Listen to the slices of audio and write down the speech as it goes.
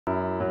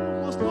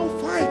must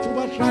not fight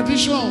over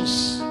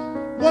traditions.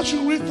 What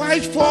should we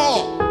fight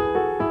for?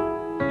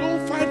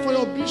 Don't fight for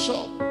your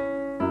bishop.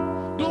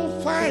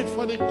 Don't fight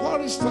for the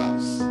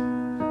choristers.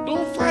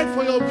 Don't fight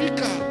for your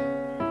vicar.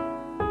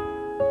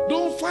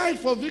 Don't fight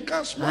for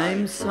vicar's wife.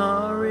 I'm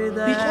sorry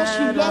that because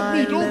you love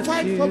me, don't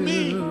fight for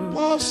me.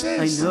 Paul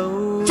says,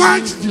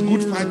 fight the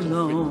good fight of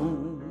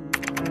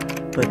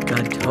faith. But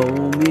God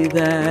told me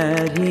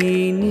that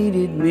He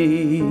needed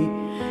me.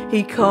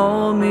 He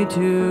called me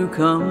to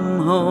come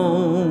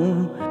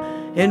home.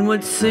 In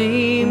what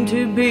seemed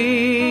to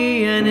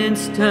be an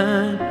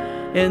instant,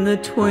 in the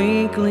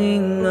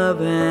twinkling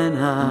of an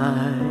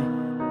eye,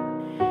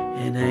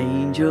 an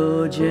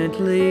angel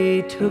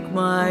gently took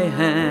my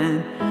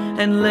hand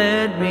and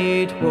led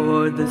me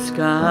toward the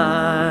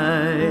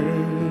sky.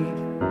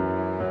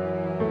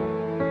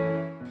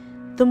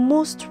 The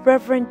Most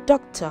Reverend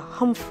Dr.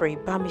 Humphrey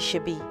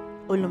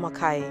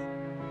Olumakaiye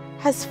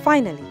has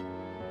finally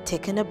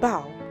taken a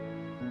bow.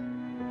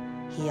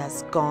 He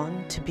has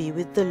gone to be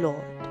with the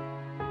Lord.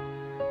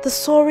 The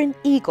soaring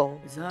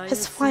eagle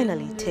has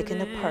finally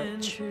taken a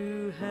perch.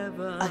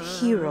 A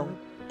hero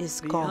is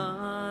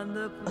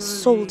gone, a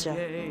soldier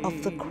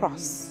of the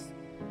cross,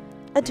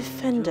 a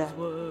defender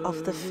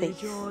of the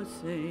faith.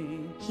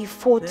 He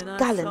fought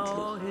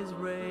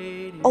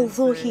gallantly.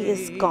 Although he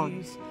is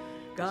gone,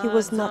 he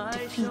was not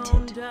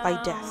defeated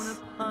by death,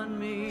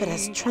 but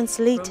has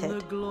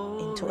translated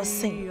into a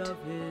saint.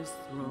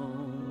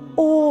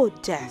 O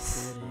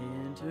death,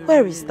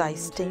 where is thy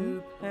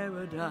sting?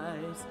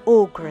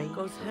 O grave,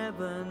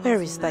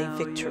 where is thy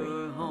victory?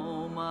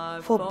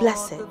 For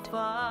blessed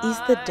is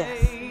the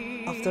death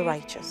of the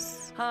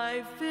righteous.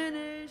 I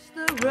finished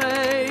the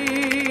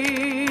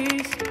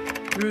race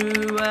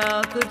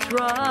throughout the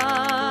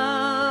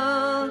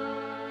trial.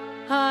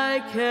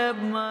 I kept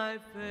my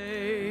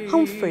faith.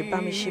 Humphrey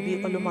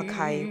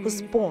Olumakaiye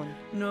was born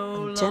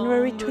on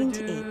January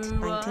 28,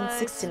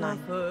 1969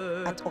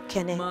 at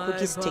Okene,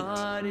 Kogi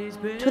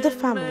State, to the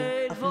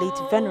family of late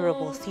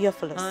Venerable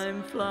Theophilus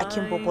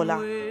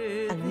Akimbobola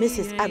and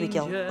Mrs.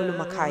 Abigail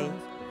Olumakaiye,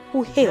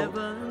 who hailed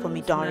from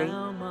Idari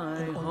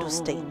in Ondo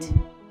State.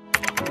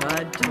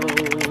 God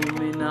told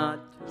me not.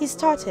 He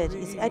started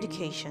his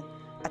education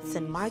at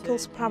St.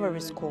 Michael's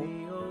Primary School,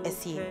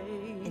 SEA,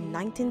 in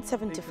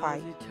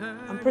 1975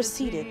 and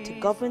proceeded to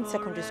Government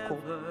Secondary School,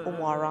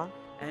 Umuaran,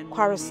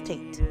 Kwara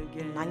State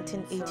in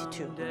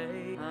 1982.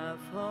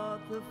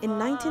 In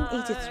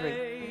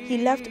 1983, he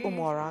left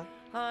Umuaran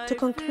to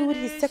conclude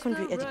his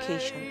secondary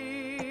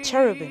education at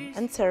Cherubim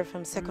and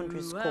Seraphim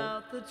Secondary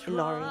School,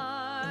 Ilorin,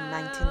 in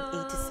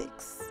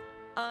 1986.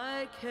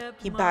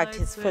 He bagged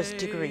his first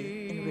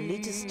degree in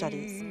religious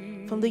studies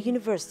from the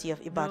University of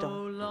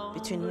Ibadan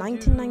between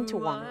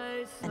 1991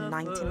 and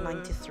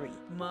 1993,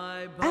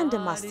 and a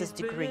master's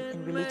degree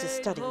in religious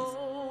studies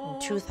in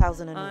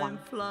 2001.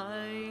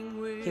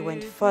 He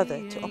went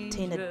further to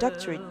obtain a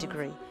doctorate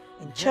degree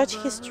in church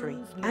history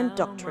and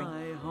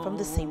doctrine from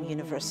the same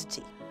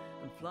university.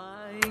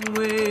 Flying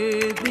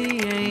with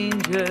the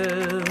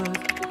angels,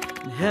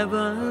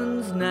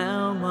 heaven's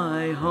now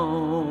my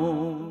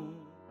home.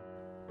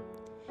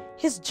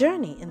 His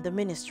journey in the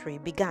ministry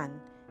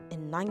began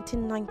in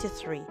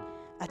 1993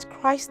 at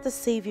Christ the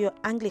Savior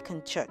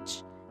Anglican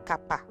Church,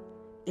 Kapa,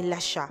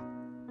 Ilesha,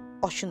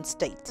 Osun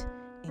State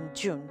in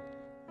June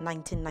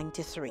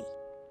 1993,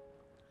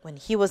 when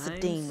he was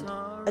ordained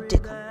a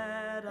deacon.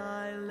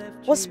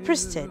 Was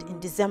priested in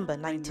December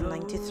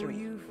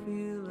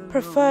 1993,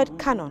 preferred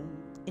canon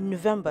in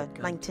November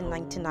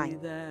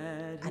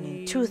 1999, and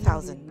in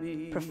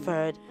 2000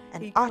 preferred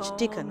an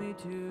archdeacon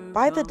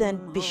by the then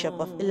Bishop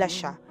of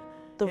Ilesha,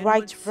 the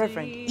Right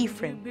Reverend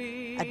Ephraim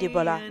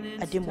Adebola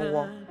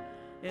Ademowo,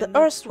 the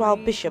erstwhile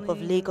Bishop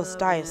of Lagos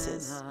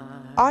Diocese,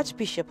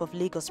 Archbishop of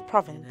Lagos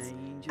Province,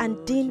 and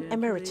Dean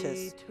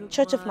Emeritus,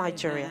 Church of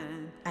Nigeria,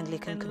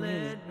 Anglican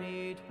Communion.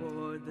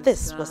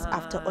 This was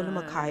after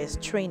Olumakaiye's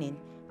training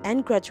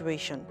and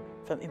graduation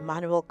from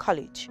Emmanuel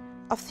College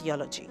of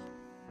Theology.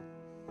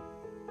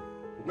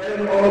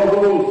 When all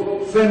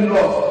goes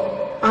sinless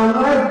and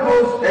life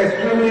goes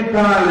extremely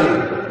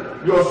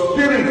tiring, your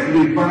spirit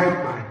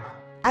revived by.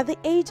 At the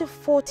age of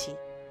 40,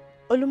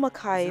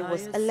 Olumakaiye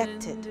was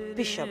elected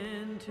bishop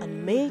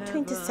on May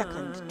 22,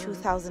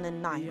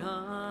 2009.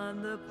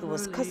 He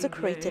was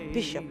consecrated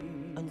bishop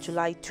on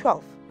July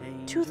 12,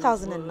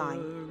 2009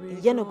 in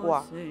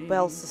Yenogwa,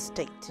 Belsa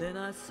State,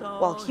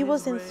 while he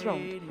was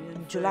enthroned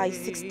on July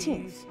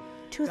 16,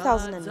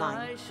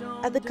 2009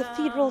 at the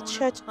Cathedral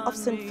Church of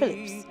St.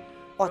 Philip's,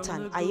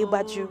 Otan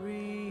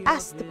Ayebaju,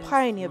 as the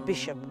pioneer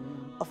bishop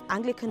of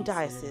Anglican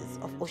Diocese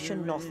of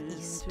Osun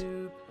North-East.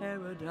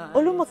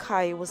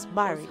 Olumakaiye was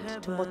married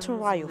to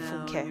Motunrayo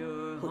Funke,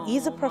 who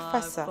is a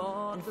professor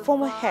and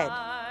former head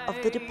of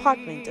the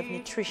Department of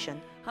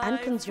Nutrition and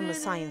Consumer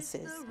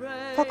Sciences,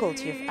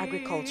 Faculty of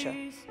Agriculture,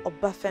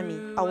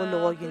 Obafemi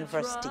Awolowo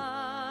University,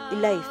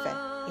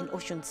 Ile-Ife in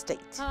Osun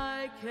State.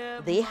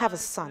 They have a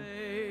son,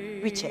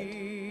 Richard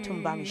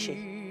Tumbamishe.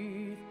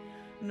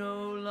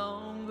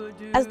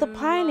 As the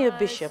pioneer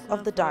bishop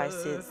of the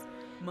diocese,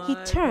 he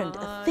turned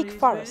a thick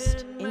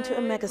forest into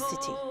a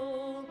megacity.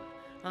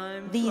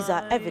 These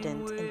are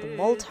evident in the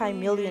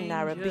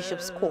multi-million-naira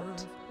Bishop's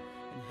Court,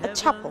 a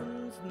chapel,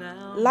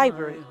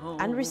 library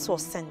and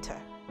resource center,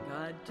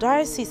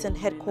 diocesan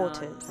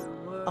headquarters,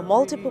 a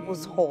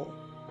multipurpose hall,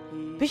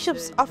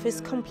 Bishop's office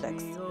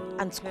complex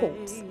and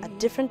courts at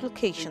different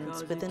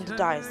locations within the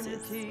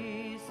diocese.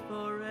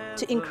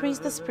 To increase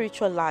the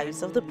spiritual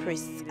lives of the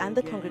priests and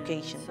the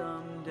congregation,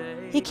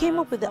 he came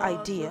up with the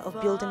idea of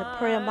building a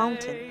prayer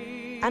mountain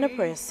and a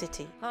prayer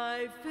city,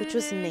 which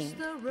was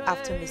named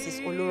after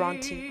Mrs.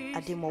 Oluranti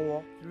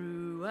Ademowo.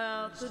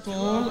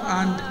 Install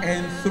and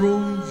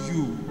enthrone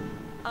you,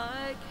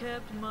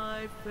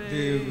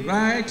 the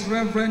Right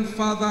Reverend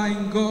Father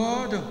in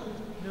God,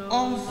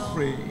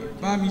 Humphrey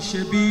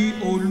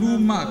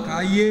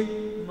Olumakaiye,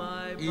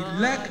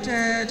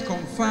 elected,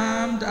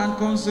 confirmed and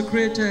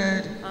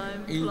consecrated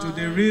into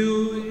the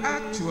real,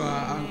 actual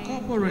and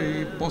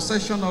corporate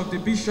possession of the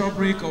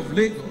Bishopric of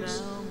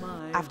Lagos.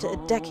 After a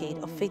decade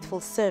of faithful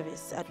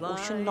service at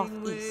Ocean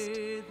Northeast,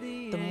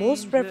 the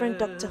Most Reverend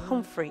Dr.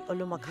 Humphrey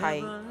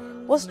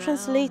Olumakaiye was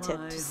translated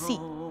to sea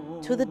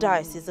to the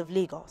Diocese of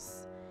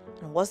Lagos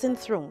and was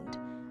enthroned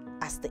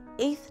as the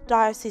 8th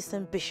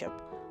Diocesan Bishop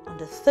on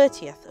the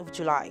 30th of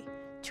July,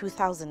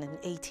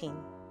 2018.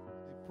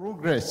 The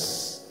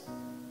progress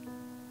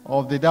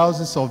of the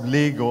Diocese of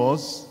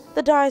Lagos.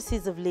 The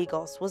Diocese of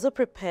Lagos was a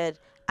prepared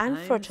and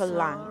fertile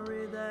land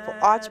for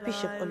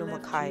Archbishop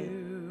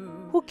Olumakaiye,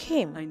 who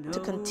came to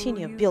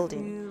continue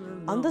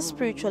building on the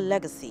spiritual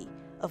legacy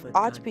of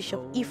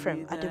Archbishop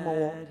Ephraim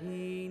Ademowo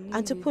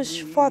and to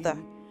push further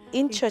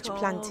in church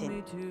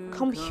planting,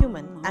 come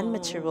human and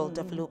material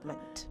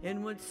development.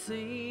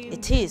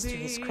 It is to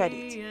his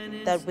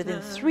credit that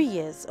within 3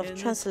 years of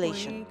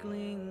translation,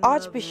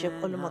 Archbishop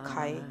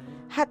Olumakaiye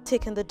had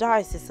taken the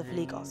Diocese of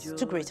Lagos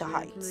to greater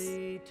heights.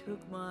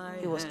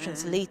 He was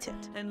translated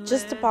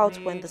just about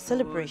when the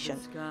celebration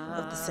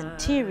of the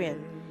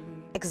centenarian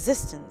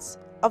existence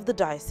of the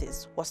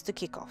diocese was to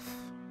kick off.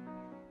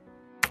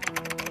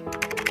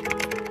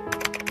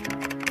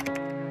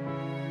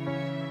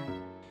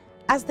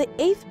 As the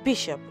 8th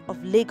Bishop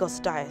of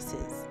Lagos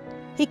Diocese,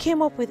 he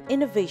came up with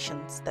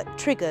innovations that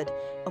triggered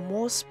a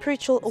more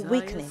spiritual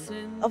awakening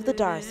of the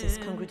diocese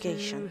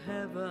congregation.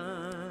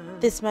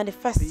 This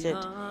manifested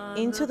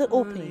into the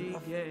opening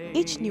of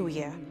each new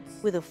year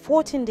with a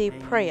 14-day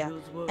prayer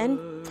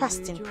and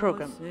fasting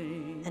program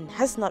and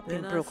has not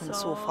been broken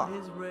so far.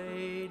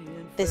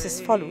 This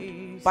is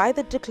followed by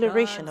the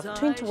declaration of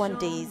 21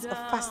 days of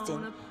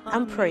fasting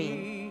and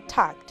praying,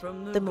 tagged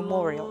the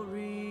Memorial.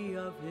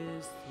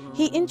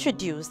 He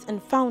introduced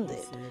and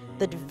founded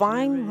the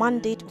Divine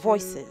Mandate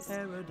Voices,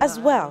 as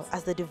well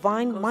as the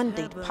Divine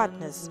Mandate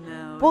Partners,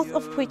 both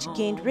of which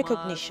gained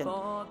recognition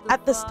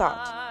at the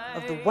start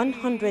of the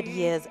 100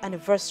 years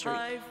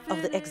anniversary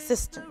of the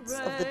existence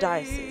of the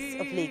Diocese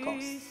of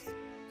Lagos.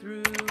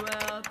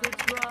 Throughout the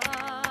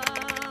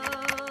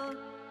trial,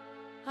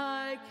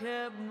 I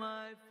kept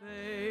my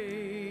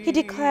faith. He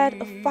declared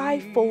a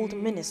 5-fold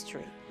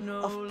ministry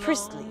of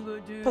priestly,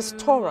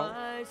 pastoral,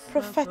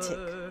 prophetic,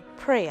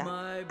 prayer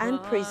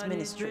and praise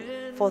ministry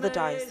for the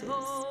diocese.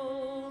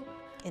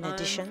 In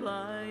addition,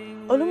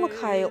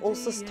 Olumakaiye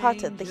also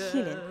started the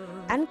healing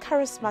and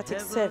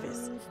charismatic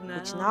service,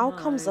 which now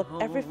comes up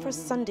every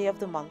first Sunday of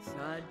the month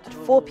at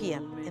 4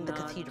 p.m. in the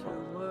cathedral.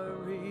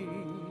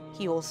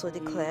 He also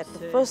declared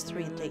the first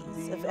 3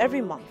 days of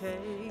every month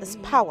as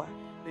power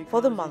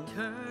for the month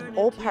in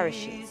all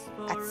parishes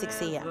at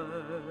 6 a.m.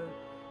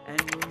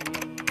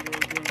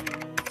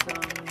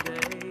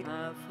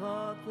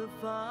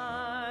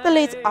 The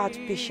late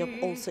Archbishop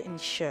also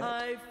ensured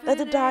that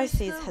the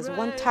diocese has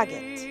one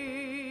target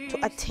to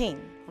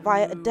attain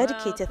via a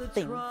dedicated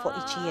theme for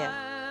each year.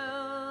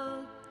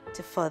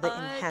 To further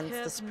enhance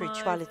the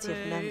spirituality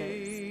of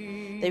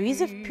members, there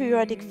is a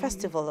periodic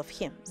festival of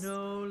hymns.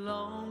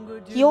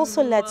 He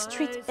also led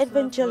street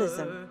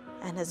evangelism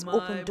and has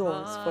opened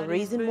doors for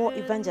raising more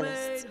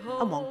evangelists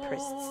among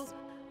priests.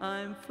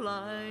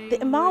 The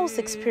Emmaus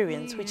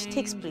experience, which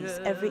takes place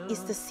every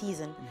Easter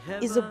season,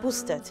 is a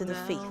booster to the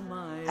faith,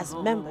 as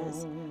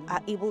members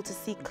are able to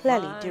see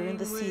clearly during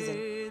the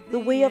season the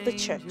way of the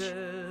church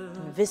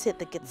and visit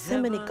the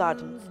Gethsemane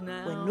Garden,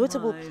 where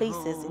notable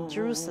places in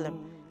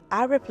Jerusalem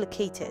are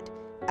replicated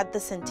at the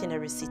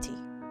centenary city.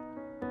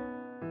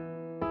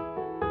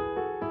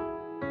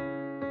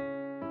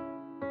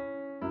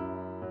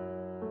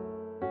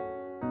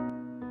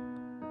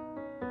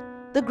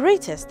 The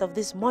greatest of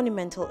these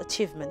monumental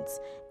achievements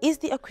is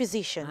the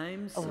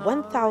acquisition of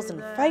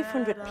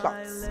 1,500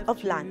 plots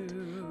of land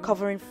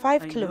covering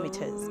 5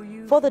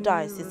 kilometers for the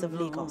Diocese of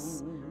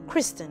Lagos,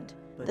 christened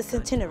the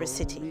Centenary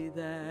City.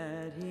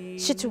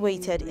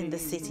 Situated in the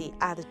city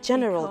are the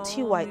General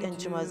T.Y.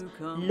 Njuma's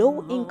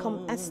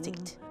low-income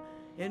estate,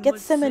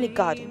 Gethsemane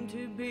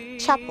Garden,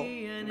 chapel,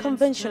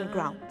 convention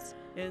grounds,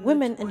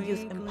 women and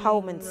youth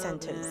empowerment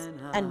centers,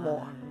 and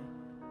more.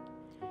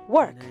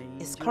 Work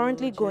is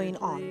currently going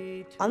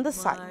on the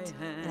site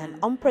in an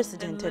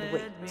unprecedented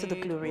way to the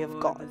glory of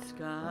God.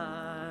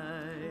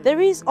 There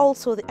is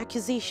also the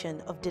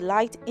acquisition of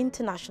Satellite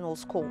International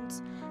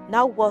Schools,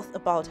 now worth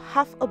about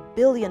 ₦500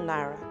 million.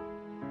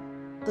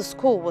 The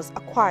school was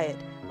acquired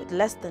with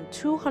less than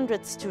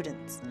 200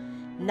 students,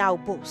 now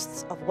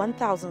boasts of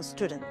 1,000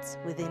 students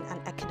within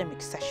an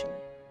academic session.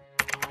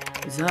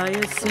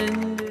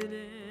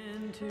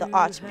 The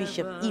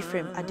Archbishop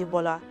Ephraim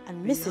Adebola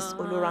and Mrs.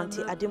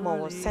 Oloranti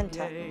Ademowo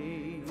Center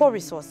for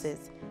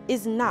Resources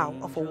is now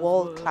of a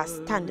world-class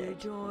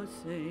standard,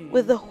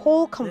 with the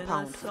whole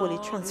compound fully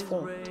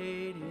transformed.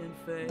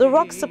 The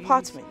Rocks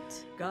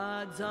Apartment,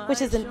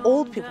 which is an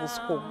old people's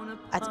home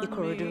at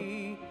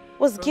Ikorodu,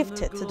 was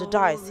gifted to the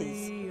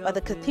diocese by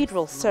the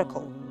Cathedral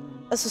Circle,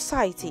 a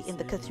society in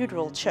the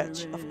Cathedral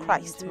Church of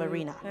Christ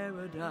Marina,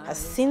 has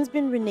since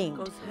been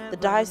renamed the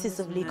Diocese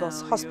of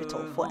Lagos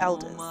Hospital for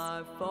Elders.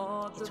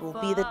 It will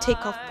be the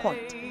takeoff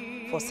point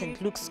for St.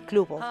 Luke's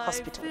Global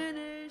Hospital.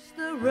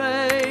 The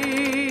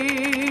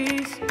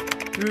race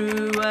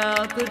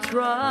throughout the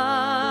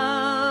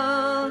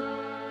trial,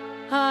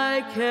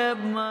 I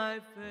kept my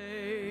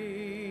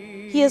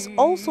faith. He has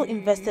also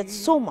invested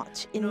so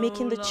much in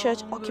making the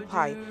church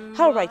occupy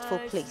her rightful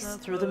place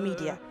through the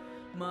media.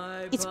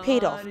 It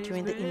paid off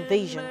during the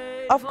invasion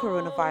of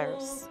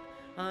coronavirus,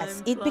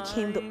 as it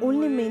became the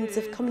only means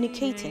of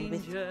communicating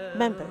with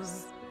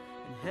members.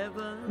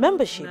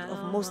 Membership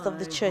of most of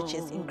the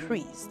churches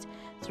increased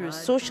through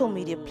social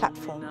media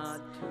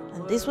platforms,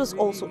 and this was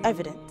also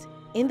evident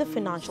in the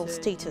financial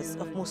status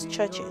of most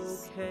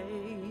churches.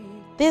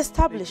 The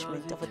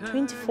establishment of a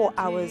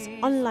 24-hour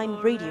online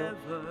radio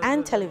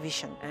and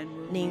television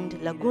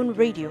named Lagoon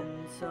Radio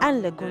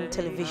and Lagoon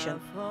Television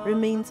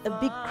remains a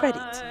big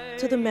credit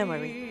to the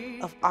memory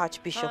of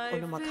Archbishop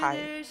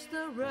Olumakaiye.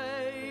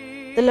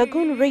 The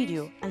Lagoon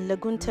Radio and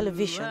Lagoon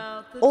Television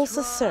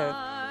also serve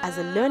as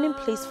a learning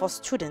place for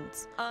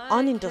students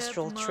on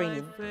industrial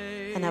training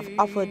and have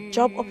offered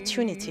job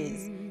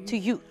opportunities to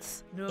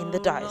youths in the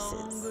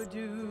diocese.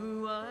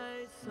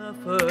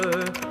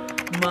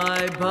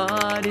 My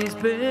body's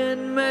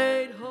been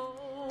made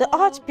whole. The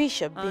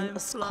Archbishop, being a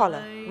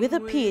scholar with a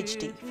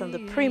PhD from the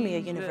premier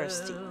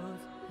university,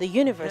 the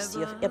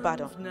University of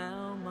Ibadan,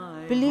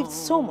 believed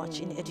so much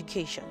in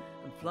education.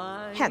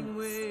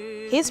 Hence,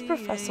 his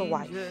professor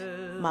wife,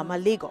 Mama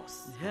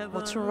Lagos,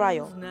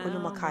 Motunrayo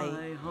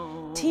Olumakaiye,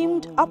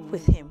 teamed up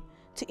with him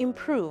to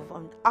improve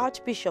on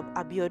Archbishop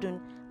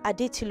Abiodun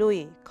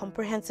Adetiloye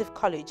Comprehensive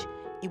College,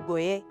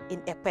 Igboye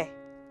in Epe.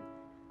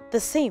 The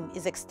same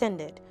is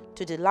extended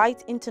to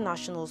Satellite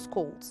International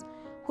Schools,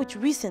 which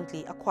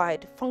recently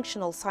acquired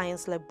functional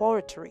science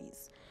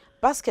laboratories,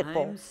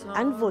 basketball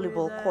and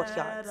volleyball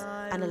courtyards,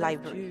 and a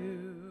library.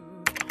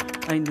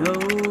 I know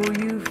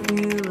you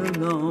feel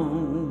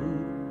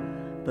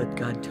alone, but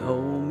God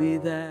told me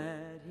that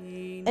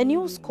A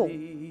new school,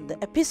 the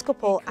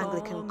Episcopal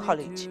Anglican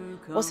College,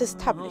 was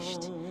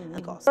established,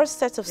 and the first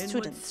set of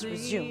students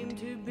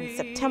resumed in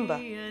September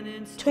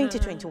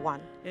 2021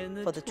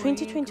 for the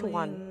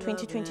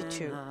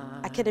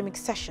 2021-2022 academic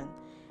session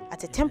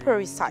at a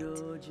temporary site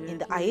in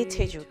the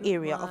Ayeteju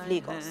area of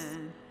Lagos,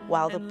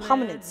 while the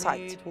permanent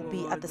site will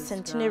be at the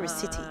centenary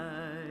city,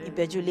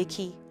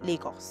 Ibeju-Lekki,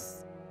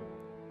 Lagos.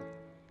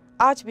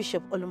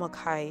 Archbishop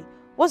Olumakaiye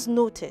was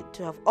noted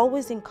to have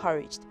always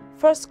encouraged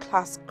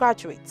first-class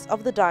graduates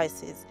of the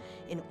diocese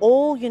in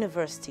all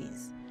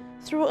universities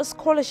through a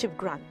scholarship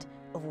grant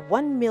of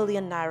 ₦1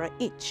 million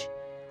each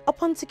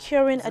upon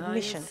securing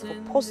admission for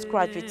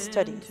postgraduate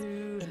studies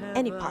in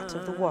any part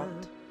of the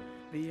world.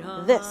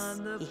 This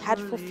he had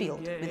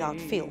fulfilled without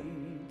fail,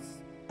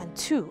 and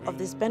 2 of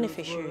these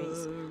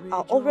beneficiaries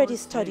are already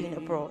studying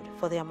abroad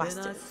for their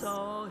masters.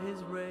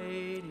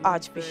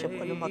 Archbishop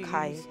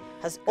Olumakaiye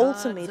has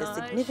also made a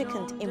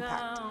significant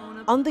impact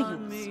on the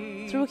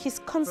youth through his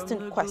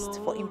constant quest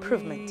for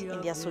improvement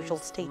in their social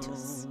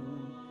status.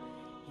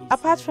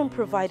 Apart from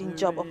providing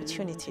job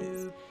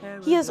opportunities,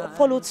 he has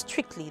followed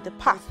strictly the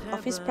path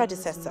of his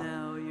predecessor,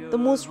 the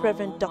Most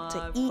Reverend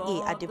Dr.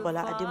 E.A.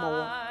 Adebola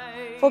Ademowo,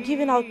 for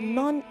giving out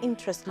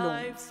non-interest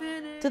loans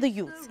to the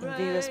youth in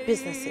various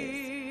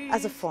businesses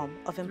as a form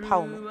of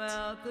empowerment.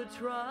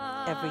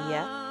 Every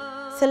year,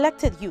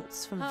 selected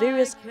youths from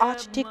various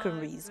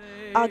archdeaconries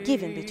are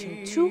given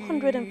between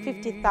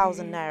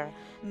 250,000 naira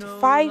to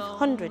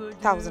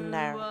 500,000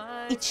 naira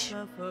each.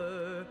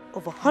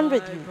 Over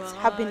 100 youths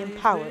have been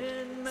empowered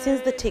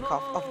since the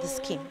takeoff of the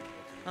scheme.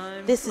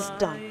 This is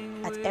done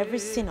at every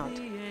synod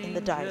in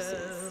the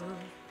diocese.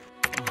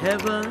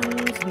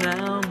 Heaven's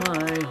now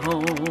my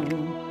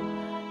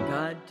home.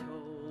 God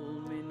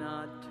told me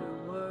not to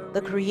worry.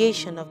 The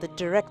creation of the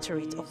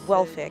Directorate of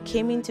Welfare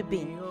came into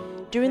being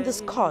during the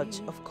scourge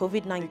of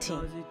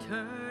COVID-19.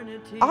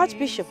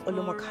 Archbishop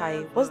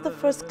Olumakaiye was the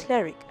first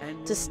cleric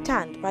to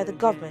stand by the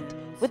government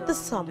with the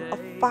sum of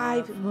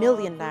 5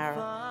 million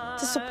naira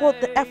to support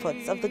the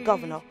efforts of the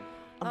governor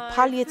on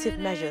palliative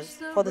measures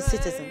for the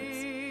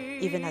citizens,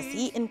 even as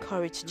he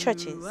encouraged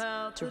churches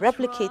to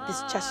replicate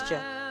this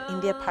gesture in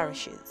their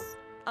parishes.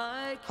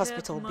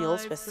 Hospital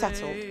bills were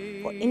settled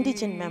for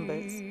indigent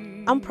members,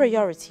 and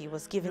priority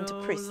was given to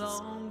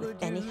priests with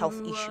any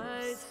health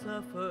issues.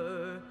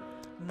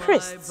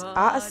 Priests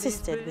are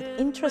assisted with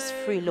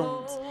interest-free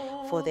loans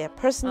for their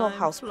personal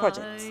house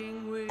projects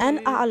and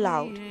are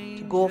allowed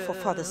to go for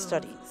further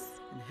studies.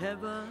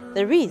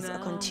 There is a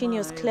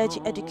continuous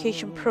clergy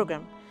education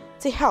program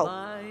to help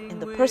in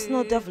the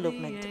personal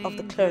development of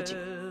the clergy.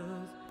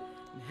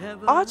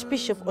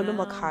 Archbishop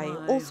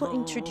Olumakaiye also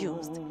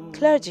introduced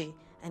clergy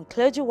and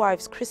clergy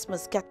wives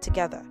Christmas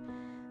get-together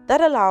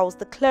that allows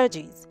the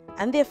clergies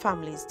and their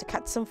families to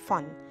catch some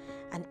fun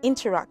and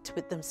interact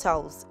with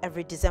themselves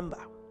every December.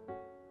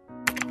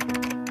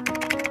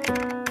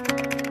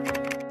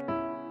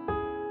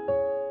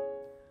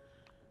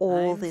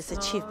 All these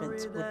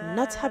achievements would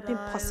not have been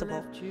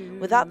possible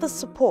without the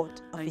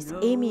support of his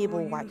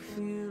amiable wife,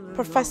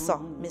 Professor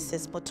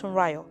Mrs.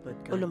 Motunrayo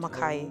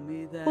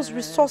Olumakaiye, whose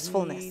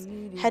resourcefulness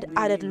had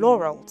added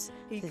laurels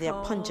to their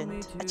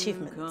pungent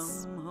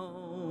achievements.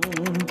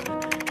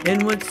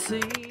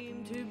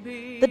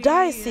 The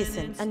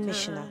diocesan and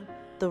missioner,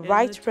 the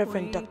Right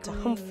Reverend Dr.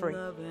 Humphrey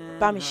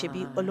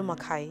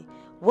Olumakaiye,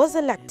 was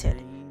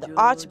elected the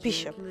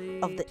Archbishop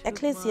of the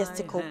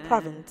Ecclesiastical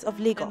Province of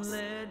Lagos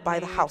by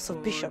the House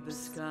of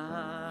Bishops.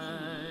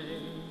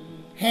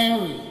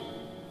 Henry,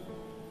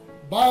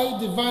 by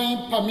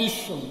divine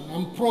permission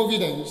and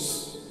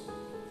providence,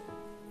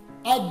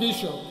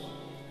 Archbishop,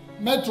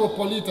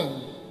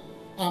 Metropolitan,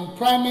 and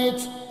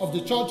Primate of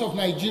the Church of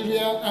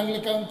Nigeria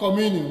Anglican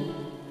Communion,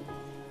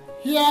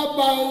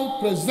 hereby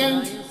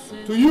present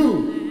to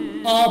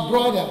you our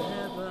brother,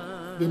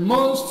 the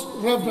Most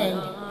Reverend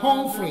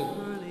Humphrey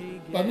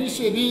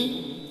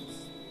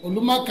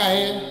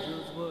Olumakaiye,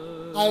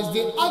 as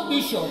the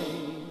Archbishop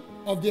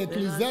of the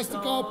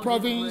Ecclesiastical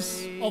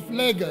Province of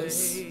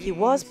Lagos. He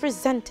was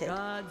presented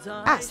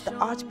as the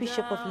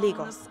Archbishop of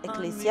Lagos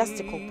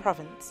Ecclesiastical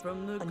Province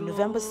on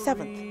November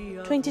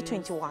 7th,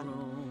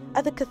 2021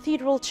 at the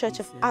Cathedral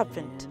Church of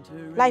Advent,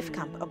 Life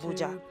Camp,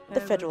 Abuja,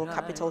 the Federal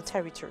Capital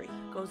Territory.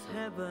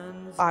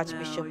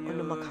 Archbishop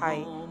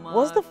Olumakaiye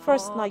was the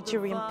first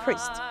Nigerian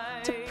priest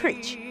to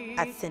preach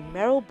at St.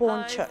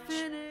 Marylebone Church,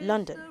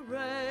 London,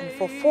 and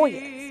for 4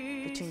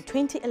 years, between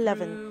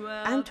 2011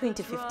 and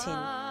 2015,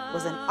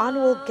 was an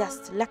annual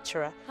guest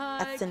lecturer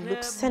at St.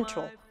 Luke's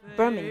Central,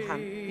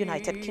 Birmingham,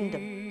 United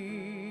Kingdom.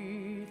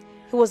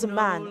 He was a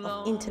man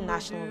of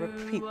international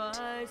repute,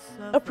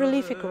 a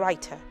prolific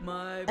writer,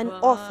 an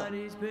author.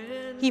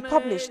 He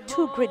published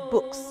 2 great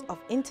books of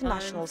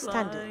international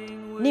standard,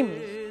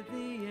 namely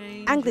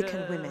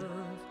Anglican Women,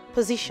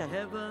 Position,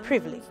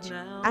 Privilege,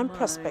 and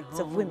Prospects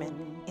of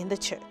Women in the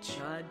Church,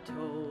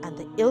 and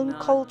the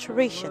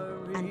Inculturation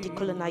and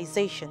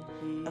Decolonization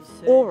of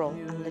Oral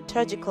and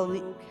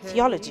Liturgical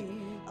Theology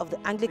of the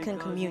Anglican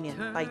Communion,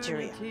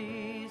 Nigeria.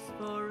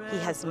 He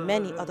has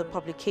many other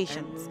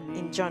publications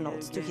in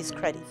journals to his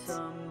credit.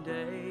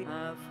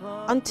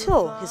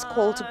 Until his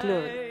call to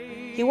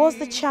glory, he was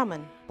the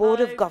chairman,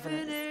 Board of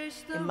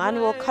Governors,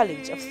 Emmanuel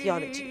College of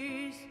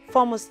Theology,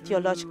 foremost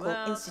theological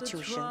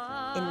institution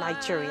in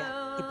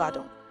Nigeria,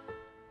 Ibadan.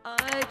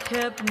 I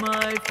kept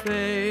my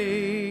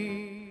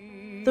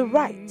faith. The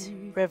Right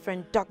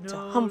Reverend Dr.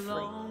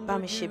 Humphrey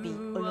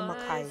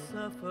Olumakaiye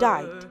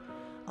died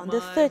on the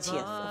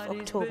 30th of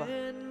October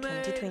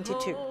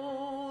 2022.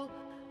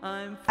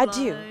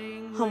 Adieu,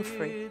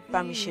 Humphrey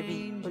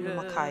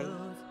Olumakaiye.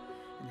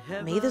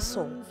 May the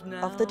soul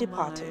of the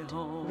departed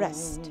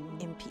rest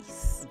in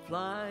peace.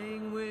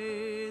 Flying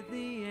with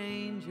the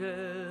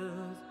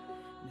angels,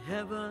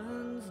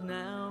 heaven's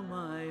now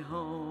my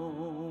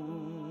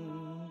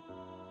home.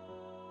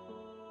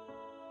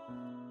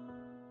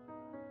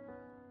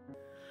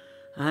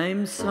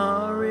 I'm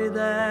sorry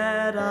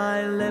that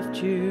I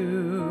left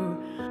you.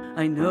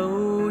 I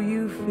know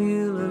you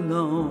feel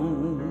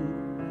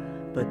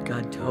alone, but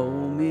God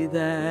told me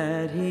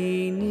that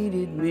He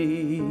needed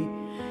me.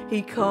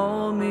 He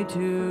called me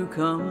to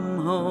come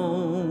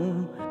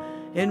home.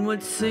 In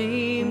what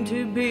seemed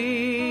to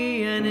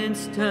be an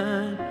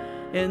instant,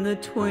 in the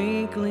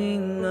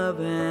twinkling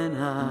of an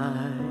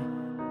eye,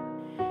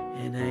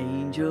 an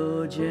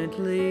angel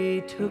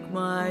gently took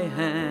my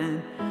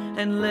hand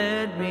and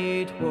led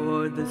me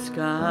toward the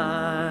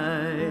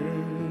sky.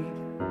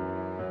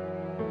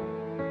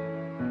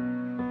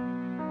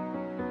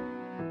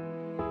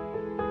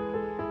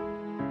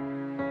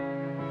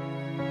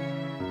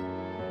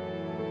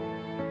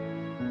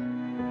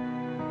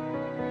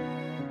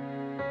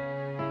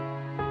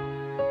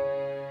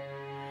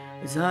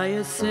 As I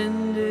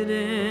ascended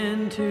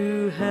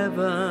into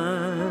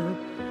heaven,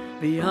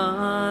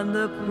 beyond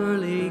the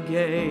pearly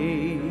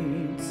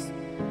gates,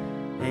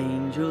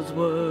 angels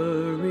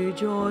were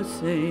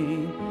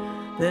rejoicing.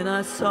 Then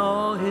I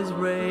saw His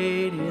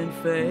radiant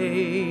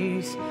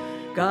face.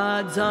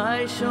 God's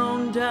eyes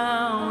shone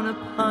down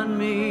upon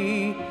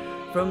me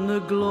from the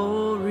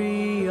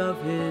glory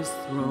of His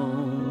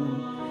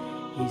throne.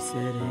 He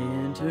said,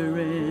 enter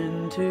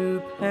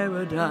into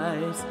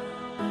paradise,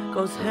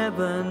 'cause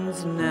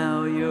heaven's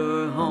now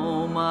your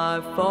home. I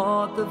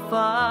fought the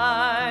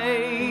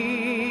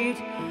fight,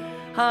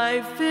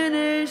 I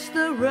finished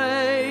the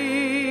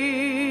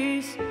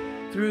race.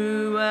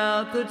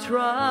 Throughout the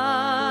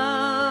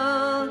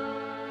trial,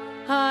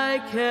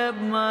 I kept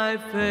my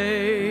faith.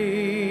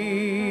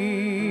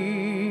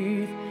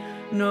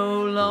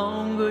 No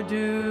longer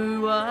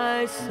do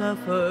I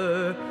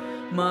suffer,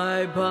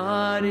 my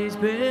body's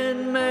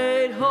been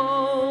made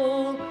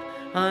whole.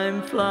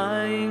 I'm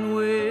flying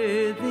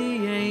with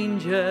the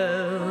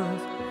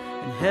angels,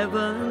 and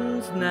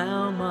heaven's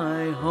now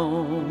my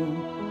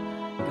home.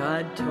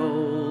 God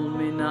told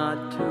me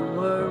not to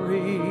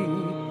worry,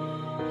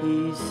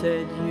 He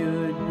said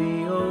you'd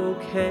be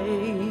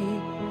okay,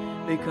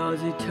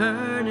 because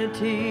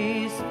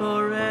eternity's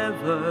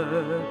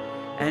forever,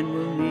 and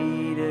we'll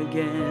meet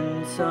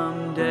again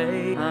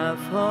someday. I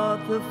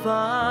fought the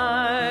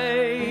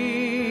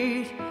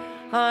fight,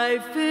 I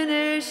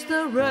finished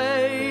the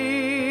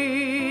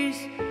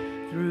race.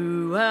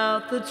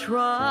 Throughout the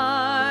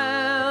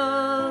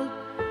trial,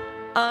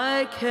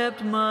 I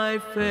kept my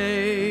faith.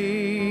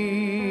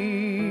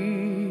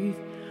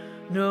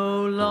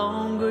 No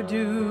longer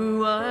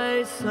do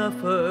I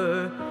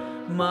suffer,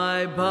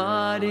 my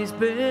body's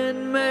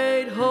been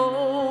made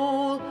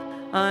whole.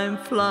 I'm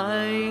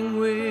flying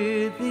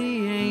with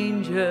the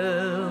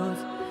angels,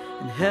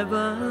 and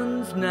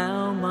heaven's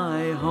now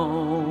my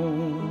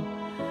home.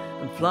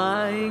 I'm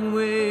flying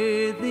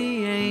with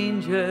the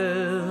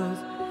angels,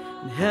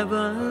 and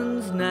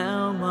heaven's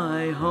now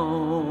my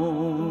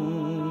home.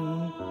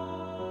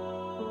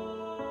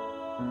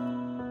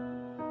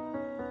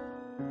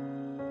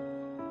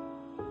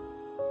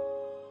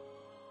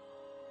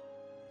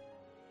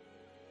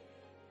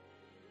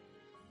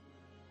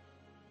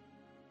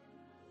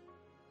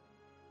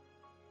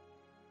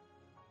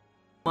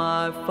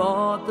 I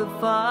fought the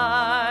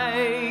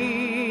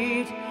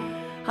fight,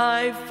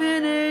 I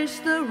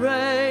finished the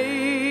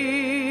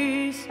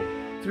race.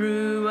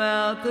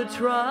 Throughout the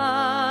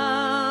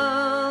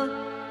trial,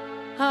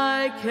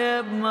 I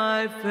kept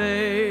my faith.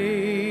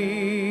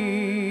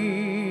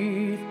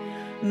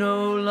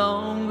 No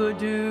longer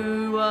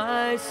do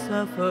I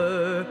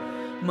suffer,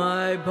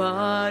 my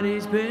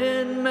body's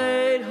been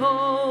made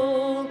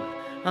whole.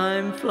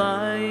 I'm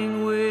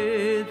flying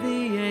with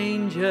the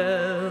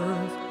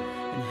angels,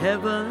 and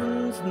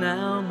heaven's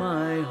now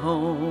my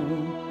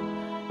home.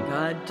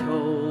 God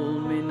told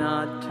me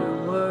not to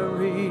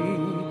worry,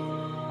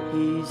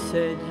 He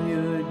said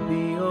you'd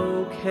be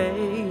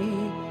okay,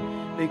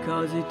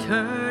 because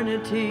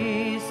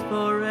eternity's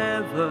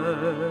forever,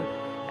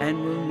 and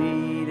we'll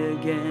meet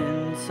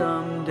again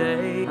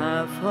someday. I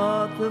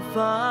fought the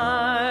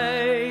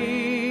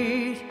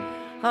fight,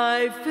 I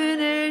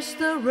finished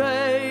the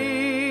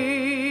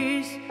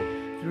race.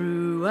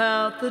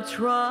 Throughout the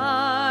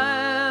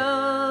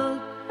trial,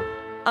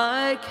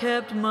 I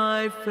kept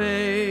my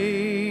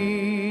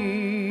faith.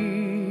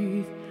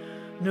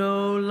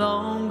 No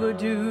longer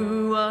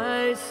do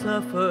I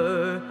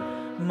suffer,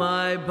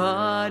 my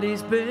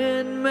body's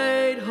been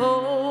made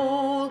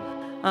whole.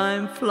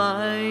 I'm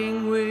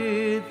flying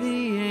with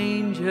the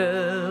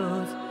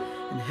angels,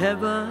 and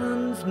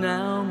heaven's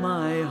now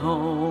my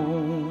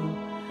home.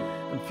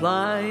 I'm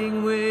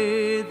flying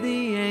with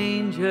the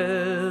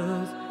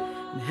angels,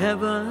 and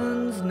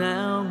heaven's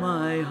now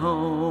my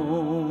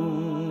home.